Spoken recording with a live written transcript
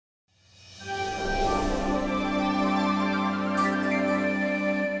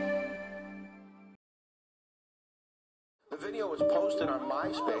video was posted on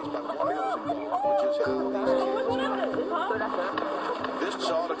MySpace by one of those involved, which is how this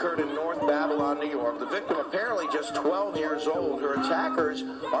assault occurred in North Babylon, New York. The victim apparently just 12 years old. Her attackers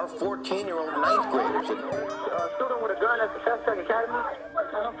are 14-year-old ninth graders. Student with a gun at the Suspect Academy.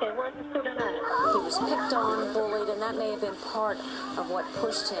 Okay, where's the student at? He was picked on, bullied, and that may have been part of what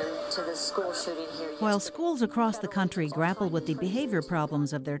pushed him to the school shooting here yesterday. While schools across the country grapple with the behavior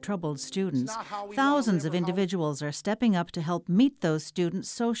problems of their troubled students, thousands of individuals are stepping up to help meet those students'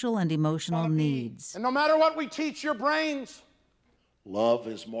 social and emotional needs. And no matter what we teach your brains, love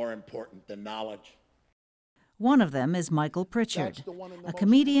is more important than knowledge. One of them is Michael Pritchard, a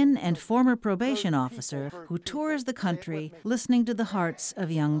comedian and former probation officer who tours the country listening to the hearts of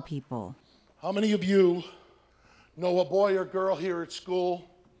young people. how many of you know a boy or girl here at school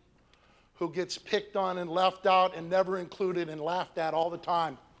who gets picked on and left out and never included and laughed at all the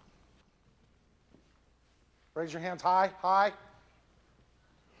time? Raise your hands high, high.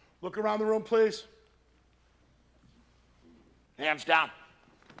 Look around the room, please. Hands down.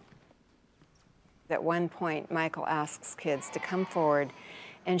 At one point, Michael asks kids to come forward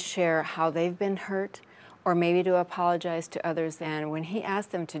and share how they've been hurt or maybe to apologize to others. And when he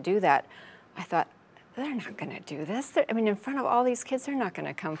asked them to do that, I thought, they're not going to do this. I mean, in front of all these kids, they're not going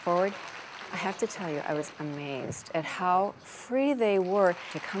to come forward. I have to tell you, I was amazed at how free they were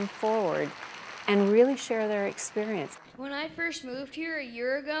to come forward and really share their experience. When I first moved here a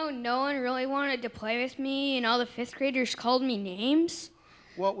year ago, no one really wanted to play with me, and all the fifth graders called me names.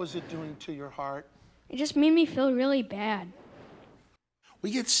 What was it doing to your heart? It just made me feel really bad.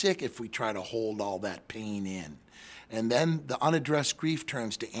 We get sick if we try to hold all that pain in. And then the unaddressed grief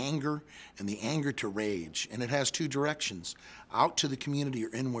turns to anger, and the anger to rage. And it has two directions, out to the community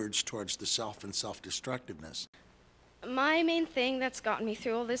or inwards towards the self and self-destructiveness. My main thing that's gotten me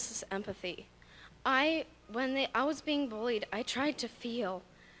through all this is empathy. When I was being bullied, I tried to feel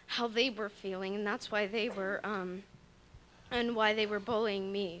how they were feeling, and that's why they were, and why they were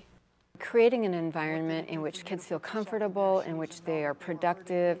bullying me. Creating an environment in which kids feel comfortable, in which they are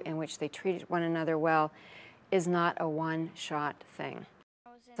productive, in which they treat one another well, is not a one-shot thing.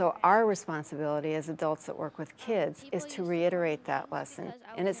 So our responsibility as adults that work with kids is to reiterate that lesson.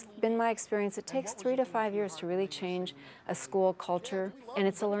 And it's been my experience, it takes 3 to 5 years to really change a school culture, and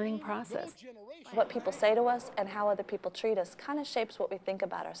it's a learning process. What people say to us and how other people treat us kind of shapes what we think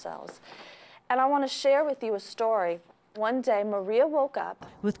about ourselves. And I want to share with you a story. One day, Maria woke up.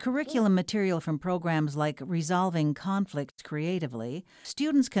 With curriculum material from programs like Resolving Conflict Creatively,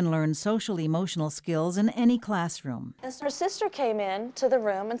 students can learn social-emotional skills in any classroom. Her sister came in to the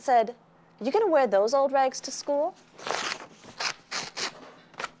room and said, "You going to wear those old rags to school?"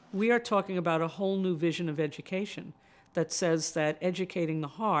 We are talking about a whole new vision of education that says that educating the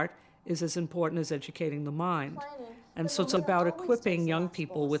heart is as important as educating the mind. And so it's about equipping young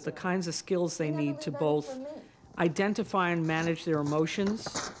people with the kinds of skills they need to both identify and manage their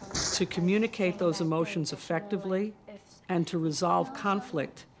emotions, to communicate those emotions effectively, and to resolve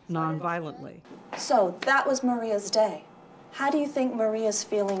conflict nonviolently. So that was Maria's day. How do you think Maria's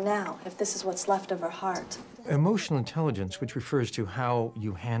feeling now, if this is what's left of her heart? Emotional intelligence, which refers to how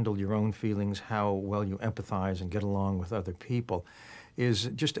you handle your own feelings, how well you empathize and get along with other people, is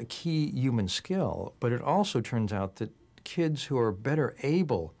just a key human skill. But it also turns out that kids who are better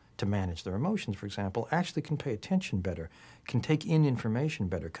able to manage their emotions, for example, actually can pay attention better, can take in information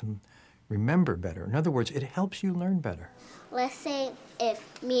better, can remember better. In other words, it helps you learn better. Let's say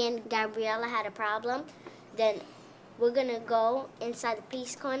if me and Gabriella had a problem, then we're gonna go inside the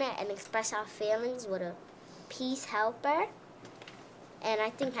peace corner and express our feelings with a peace helper. And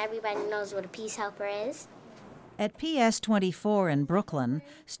I think everybody knows what a peace helper is. At PS 24 in Brooklyn,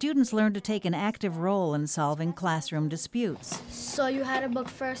 students learn to take an active role in solving classroom disputes. So you had a book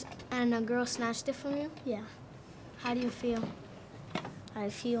first and a girl snatched it from you? Yeah. How do you feel? I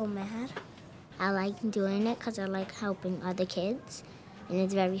feel mad. I like doing it because I like helping other kids. And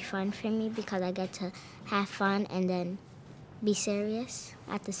it's very fun for me because I get to have fun and then be serious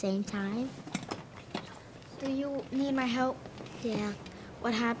at the same time. Do you need my help? Yeah.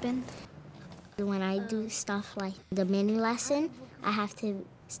 What happened? When I do stuff like the mini lesson, I have to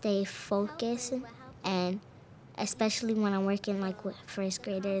stay focused, and especially when I'm working like with first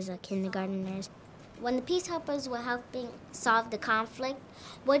graders or kindergartners. When the peace helpers were helping solve the conflict,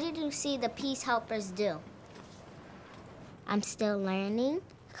 what did you see the peace helpers do? I'm still learning,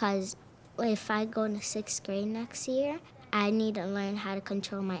 because if I go to 6th grade next year, I need to learn how to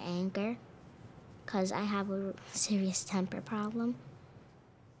control my anger, because I have a serious temper problem.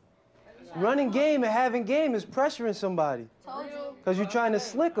 Running game and having game is pressuring somebody. Because you're trying to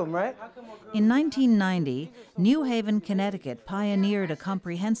slick them, right? In 1990, New Haven, Connecticut pioneered a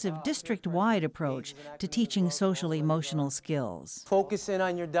comprehensive district-wide approach to teaching social-emotional skills. Focus in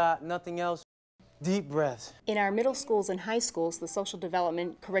on your dot, nothing else. Deep breaths. In our middle schools and high schools, the social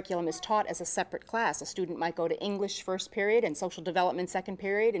development curriculum is taught as a separate class. A student might go to English first period and social development second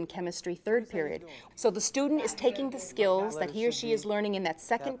period and chemistry third period. So the student is taking the skills that he or she is learning in that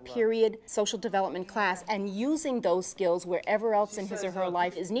second period social development class and using those skills wherever else in his or her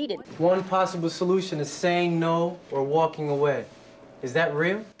life is needed. One possible solution is saying no or walking away. Is that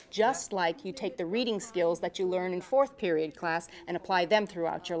real? Just like you take the reading skills that you learn in fourth period class and apply them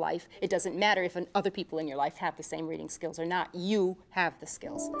throughout your life. It doesn't matter if other people in your life have the same reading skills or not. You have the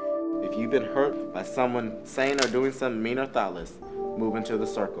skills. If you've been hurt by someone saying or doing something mean or thoughtless, move into the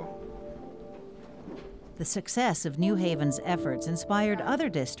circle. The success of New Haven's efforts inspired other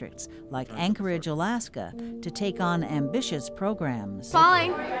districts, like Anchorage, Alaska, to take on ambitious programs.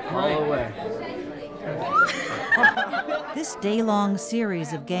 Falling. All the way. This day-long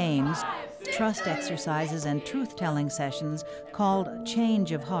series of games, trust exercises, and truth-telling sessions called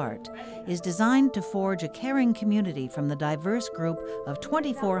Change of Heart is designed to forge a caring community from the diverse group of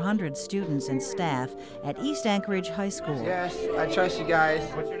 2,400 students and staff at East Anchorage High School. Yes, I trust you guys.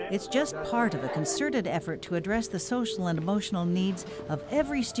 It's just part of a concerted effort to address the social and emotional needs of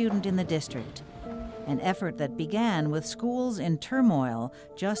every student in the district, an effort that began with schools in turmoil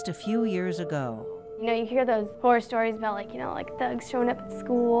just a few years ago. You know, you hear those horror stories about, like, you know, like thugs showing up at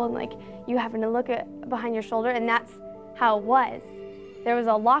school and, like, you having to look behind your shoulder, and that's how it was. There was a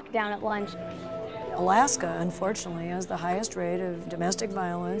lockdown at lunch. Alaska, unfortunately, has the highest rate of domestic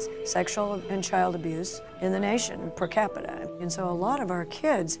violence, sexual and child abuse in the nation per capita. And so a lot of our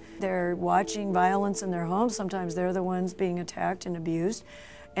kids, they're watching violence in their homes. Sometimes they're the ones being attacked and abused.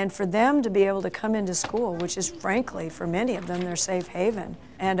 And for them to be able to come into school, which is frankly, for many of them, their safe haven,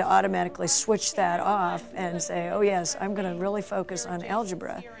 and to automatically switch that off and say, oh yes, I'm going to really focus on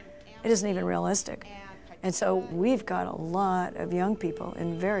algebra, it isn't even realistic. And so we've got a lot of young people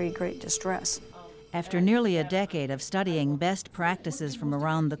in very great distress. After nearly a decade of studying best practices from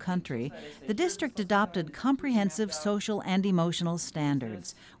around the country, the district adopted comprehensive social and emotional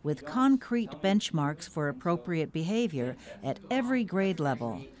standards with concrete benchmarks for appropriate behavior at every grade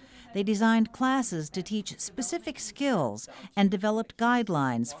level. They designed classes to teach specific skills and developed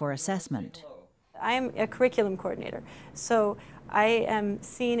guidelines for assessment. I am a curriculum coordinator, so I am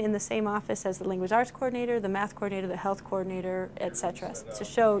seen in the same office as the language arts coordinator, the math coordinator, the health coordinator, etc. To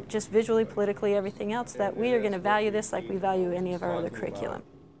show just visually, politically, everything else that we are going to value this like we value any of our other curriculum.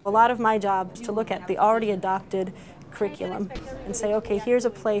 A lot of my job is to look at the already adopted curriculum and say, okay, here's a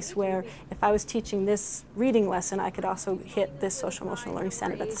place where if I was teaching this reading lesson, I could also hit this social emotional learning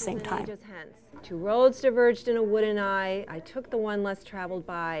standard at the same time. Two roads diverged in a wooden eye. I took the one less traveled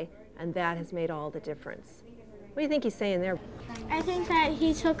by, and that has made all the difference. What do you think he's saying there? I think that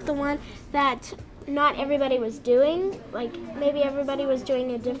he took the one that not everybody was doing. Like, maybe everybody was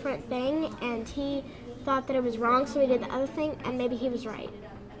doing a different thing, and he thought that it was wrong, so he did the other thing, and maybe he was right.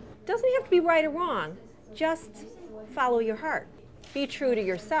 Doesn't have to be right or wrong. Just follow your heart. Be true to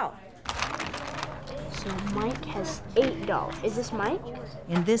yourself. So Mike has 8 dolls. Is this Mike?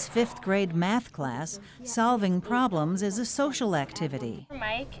 In this 5th grade math class, solving problems is a social activity.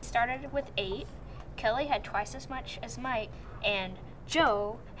 Mike started with 8. Kelly had twice as much as Mike, and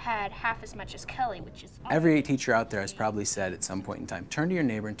Joe had half as much as Kelly, which is awesome. Every teacher out there has probably said at some point in time, turn to your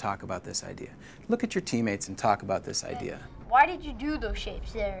neighbor and talk about this idea. Look at your teammates and talk about this idea. Why did you do those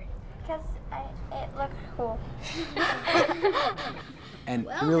shapes there? Because it looked cool. And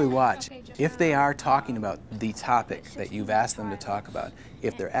really watch. If they are talking about the topic that you've asked them to talk about,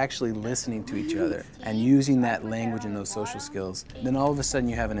 if they're actually listening to each other and using that language and those social skills, then all of a sudden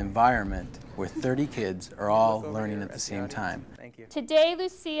you have an environment where 30 kids are all learning at the same time. Today,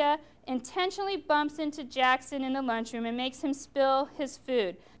 Lucia intentionally bumps into Jackson in the lunchroom and makes him spill his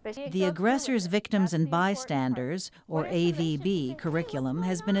food. The Aggressors, Victims, and Bystanders, or AVB, curriculum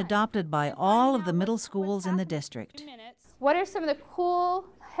has been adopted by all of the middle schools in the district. What are some of the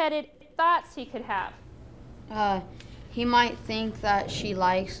cool-headed thoughts he could have? He might think that she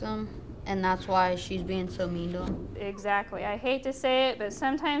likes him, and that's why she's being so mean to him. Exactly. I hate to say it, but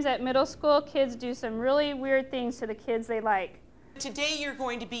sometimes at middle school, kids do some really weird things to the kids they like. Today you're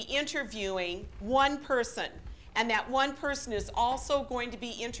going to be interviewing one person, and that one person is also going to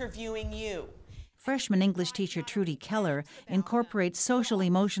be interviewing you. Freshman English teacher Trudy Keller incorporates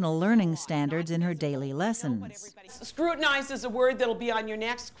social-emotional learning standards in her daily lessons. Scrutinize is a word that'll be on your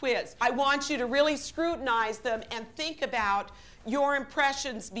next quiz. I want you to really scrutinize them and think about your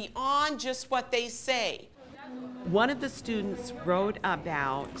impressions beyond just what they say. One of the students wrote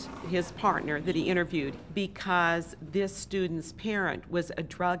about his partner that he interviewed because this student's parent was a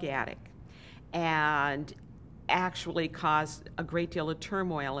drug addict and actually caused a great deal of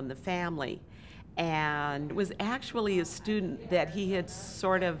turmoil in the family, and was actually a student that he had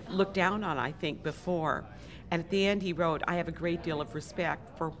sort of looked down on, I think, before. And at the end he wrote, "I have a great deal of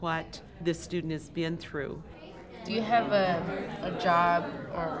respect for what this student has been through." Do you have a job,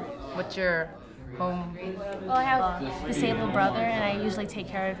 or what's your home? Well, I have a disabled brother, and I usually take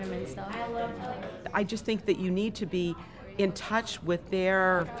care of him and stuff. I just think that you need to be in touch with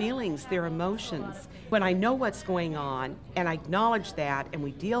their feelings, their emotions. When I know what's going on and I acknowledge that and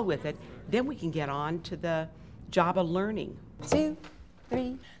we deal with it, then we can get on to the job of learning. 2,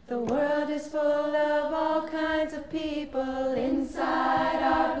 3. The world is full of all kinds of people. Inside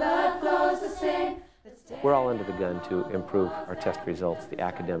our blood flows the same. We're all under the gun to improve our test results, the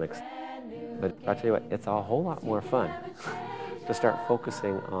academics. But I'll tell you what, it's a whole lot more fun to start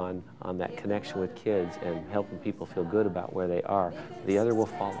focusing on that connection with kids and helping people feel good about where they are. The other will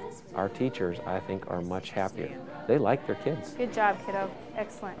follow. Our teachers, I think, are much happier. They like their kids. Good job, kiddo.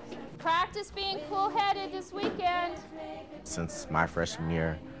 Excellent. Practice being cool-headed this weekend. Since my freshman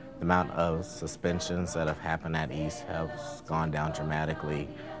year, the amount of suspensions that have happened at East has gone down dramatically.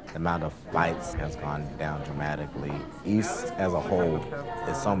 The amount of fights has gone down dramatically. East as a whole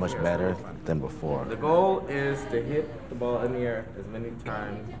is so much better than before. The goal is to hit the ball in the air as many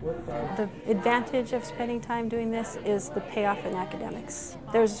times. The advantage of spending time doing this is the payoff in academics.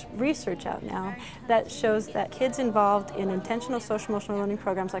 There's research out now that shows that kids involved in intentional social-emotional learning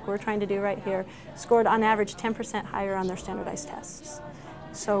programs like we're trying to do right here scored on average 10% higher on their standardized tests.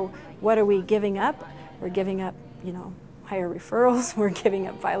 So what are we giving up? We're giving up, higher referrals. We're giving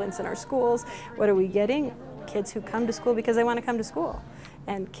up violence in our schools. What are we getting? Kids who come to school because they want to come to school,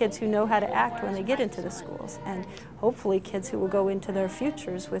 and kids who know how to act when they get into the schools, and hopefully kids who will go into their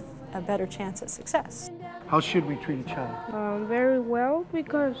futures with a better chance at success. How should we treat each other? Very well,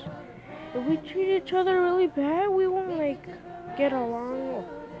 because if we treat each other really bad, we won't get along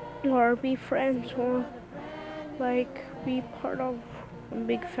or be friends or be part of a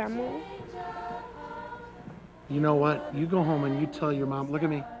big family. You know what? You go home and you tell your mom, look at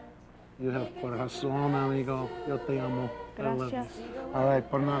me. You have corazón, amigo. Yo te amo. I love you. All right,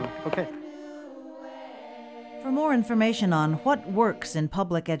 por nada. Okay. For more information on what works in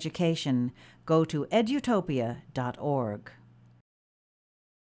public education, go to edutopia.org.